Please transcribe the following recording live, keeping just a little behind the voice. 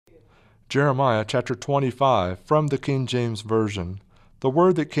Jeremiah chapter 25, from the King James Version. The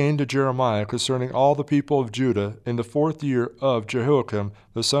word that came to Jeremiah concerning all the people of Judah in the 4th year of Jehoiakim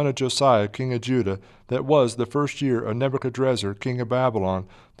the son of Josiah king of Judah, that was the 1st year of Nebuchadrezzar king of Babylon,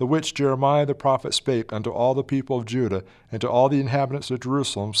 the which Jeremiah the prophet spake unto all the people of Judah, and to all the inhabitants of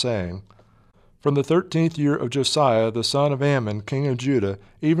Jerusalem, saying, From the 13th year of Josiah the son of Ammon king of Judah,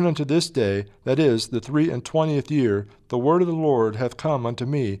 even unto this day, that is, the 23 year, the word of the Lord hath come unto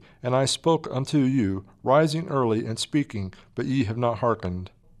me, and I spoke unto you, rising early and speaking, but ye have not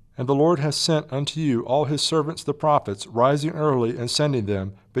hearkened. And the Lord hath sent unto you all his servants the prophets, rising early and sending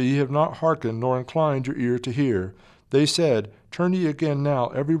them, but ye have not hearkened nor inclined your ear to hear. They said, Turn ye again now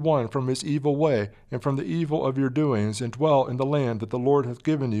every one from his evil way, and from the evil of your doings, and dwell in the land that the Lord hath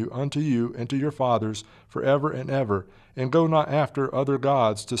given you unto you and to your fathers for ever and ever, and go not after other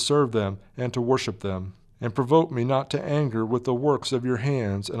gods to serve them and to worship them. And provoke me not to anger with the works of your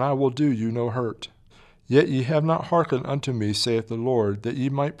hands, and I will do you no hurt. Yet ye have not hearkened unto me, saith the Lord, that ye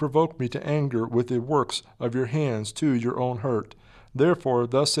might provoke me to anger with the works of your hands to your own hurt. Therefore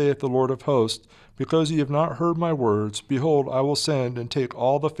thus saith the Lord of hosts, because ye have not heard my words, behold, I will send and take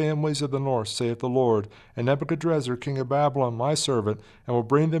all the families of the north, saith the Lord, and Nebuchadrezzar king of Babylon my servant, and will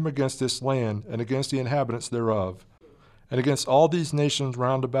bring them against this land, and against the inhabitants thereof, and against all these nations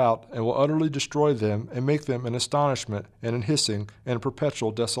round about, and will utterly destroy them, and make them an astonishment, and an hissing, and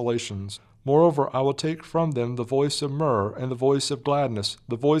perpetual desolations. Moreover, I will take from them the voice of myrrh, and the voice of gladness,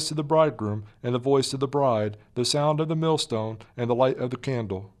 the voice of the bridegroom, and the voice of the bride, the sound of the millstone, and the light of the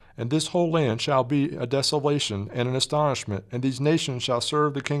candle. And this whole land shall be a desolation and an astonishment, and these nations shall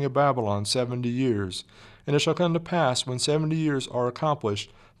serve the king of Babylon 70 years. And it shall come to pass, when 70 years are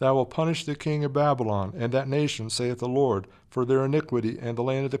accomplished, that I will punish the king of Babylon and that nation, saith the Lord, for their iniquity and the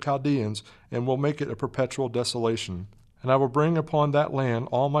land of the Chaldeans, and will make it a perpetual desolation. And I will bring upon that land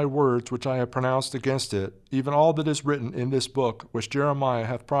all my words which I have pronounced against it, even all that is written in this book, which Jeremiah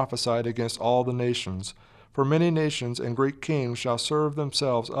hath prophesied against all the nations. For many nations and great kings shall serve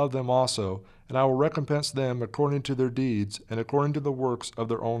themselves of them also, and I will recompense them according to their deeds, and according to the works of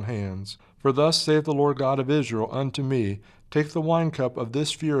their own hands. For thus saith the Lord God of Israel unto me, Take the winecup of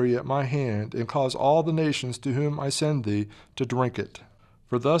this fury at my hand, and cause all the nations to whom I send thee to drink it.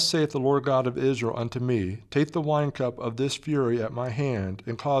 For thus saith the Lord God of Israel unto me, Take the winecup of this fury at my hand,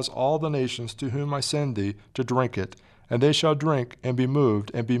 and cause all the nations to whom I send thee to drink it. And they shall drink, and be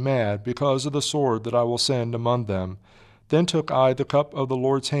moved, and be mad, because of the sword that I will send among them. Then took I the cup of the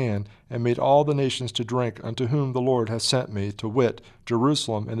Lord's hand, and made all the nations to drink unto whom the Lord hath sent me, to wit,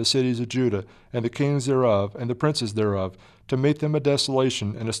 Jerusalem and the cities of Judah, and the kings thereof, and the princes thereof, to make them a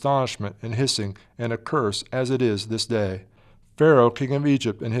desolation, and astonishment, and hissing, and a curse, as it is this day. Pharaoh king of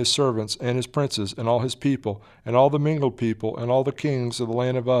Egypt, and his servants, and his princes, and all his people, and all the mingled people, and all the kings of the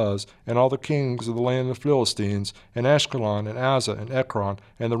land of Uz, and all the kings of the land of the Philistines, and Ashkelon, and Azza, and Ekron,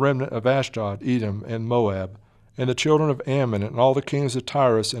 and the remnant of Ashdod, Edom, and Moab, and the children of Ammon, and all the kings of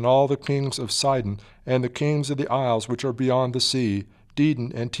Tyrus, and all the kings of Sidon, and the kings of the isles which are beyond the sea,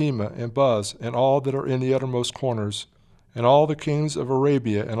 Dedan, and Tema, and Buz, and all that are in the uttermost corners, and all the kings of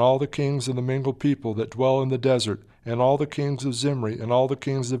Arabia, and all the kings of the mingled people that dwell in the desert, and all the kings of Zimri, and all the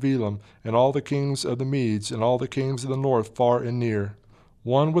kings of Elam, and all the kings of the Medes, and all the kings of the north far and near,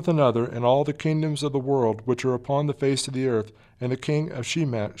 one with another, and all the kingdoms of the world which are upon the face of the earth, and the king of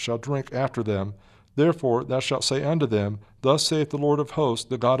Shemach shall drink after them. Therefore thou shalt say unto them, Thus saith the Lord of hosts,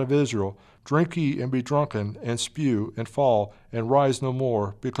 the God of Israel, Drink ye, and be drunken, and spew, and fall, and rise no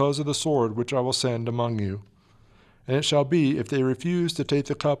more, because of the sword which I will send among you. And it shall be, if they refuse to take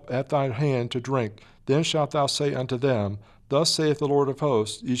the cup at thy hand to drink, then shalt thou say unto them, Thus saith the Lord of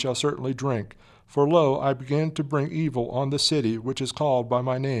hosts, Ye shall certainly drink. For lo, I begin to bring evil on the city which is called by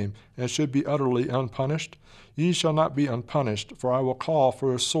my name, and should be utterly unpunished. Ye shall not be unpunished, for I will call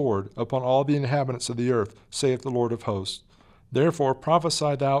for a sword upon all the inhabitants of the earth, saith the Lord of hosts. Therefore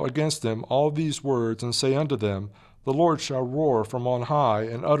prophesy thou against them all these words, and say unto them, The Lord shall roar from on high,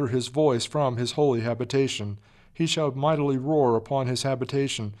 and utter his voice from his holy habitation. He shall mightily roar upon his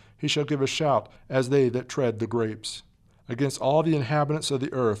habitation. He shall give a shout as they that tread the grapes. Against all the inhabitants of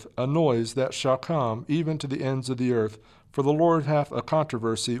the earth, a noise that shall come even to the ends of the earth. For the Lord hath a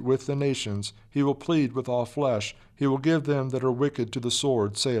controversy with the nations. He will plead with all flesh. He will give them that are wicked to the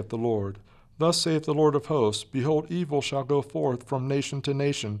sword, saith the Lord. Thus saith the Lord of hosts, Behold, evil shall go forth from nation to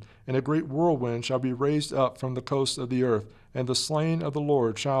nation, and a great whirlwind shall be raised up from the coasts of the earth, and the slain of the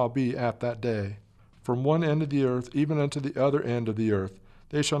Lord shall be at that day. From one end of the earth even unto the other end of the earth.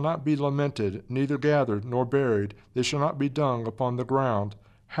 They shall not be lamented, neither gathered nor buried. They shall not be dung upon the ground.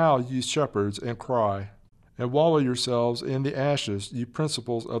 Howl, ye shepherds, and cry. and wallow yourselves in the ashes, ye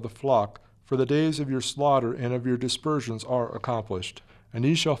principals of the flock, for the days of your slaughter and of your dispersions are accomplished. And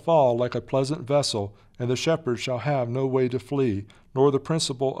ye shall fall like a pleasant vessel, and the shepherd shall have no way to flee, nor the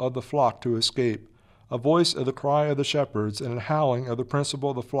principal of the flock to escape. A voice of the cry of the shepherds, and a howling of the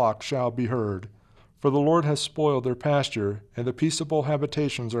principal of the flock shall be heard. For the Lord has spoiled their pasture, and the peaceable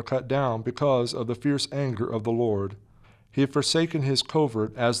habitations are cut down because of the fierce anger of the Lord. He hath forsaken his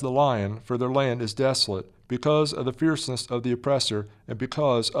covert as the lion, for their land is desolate, because of the fierceness of the oppressor, and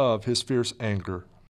because of his fierce anger.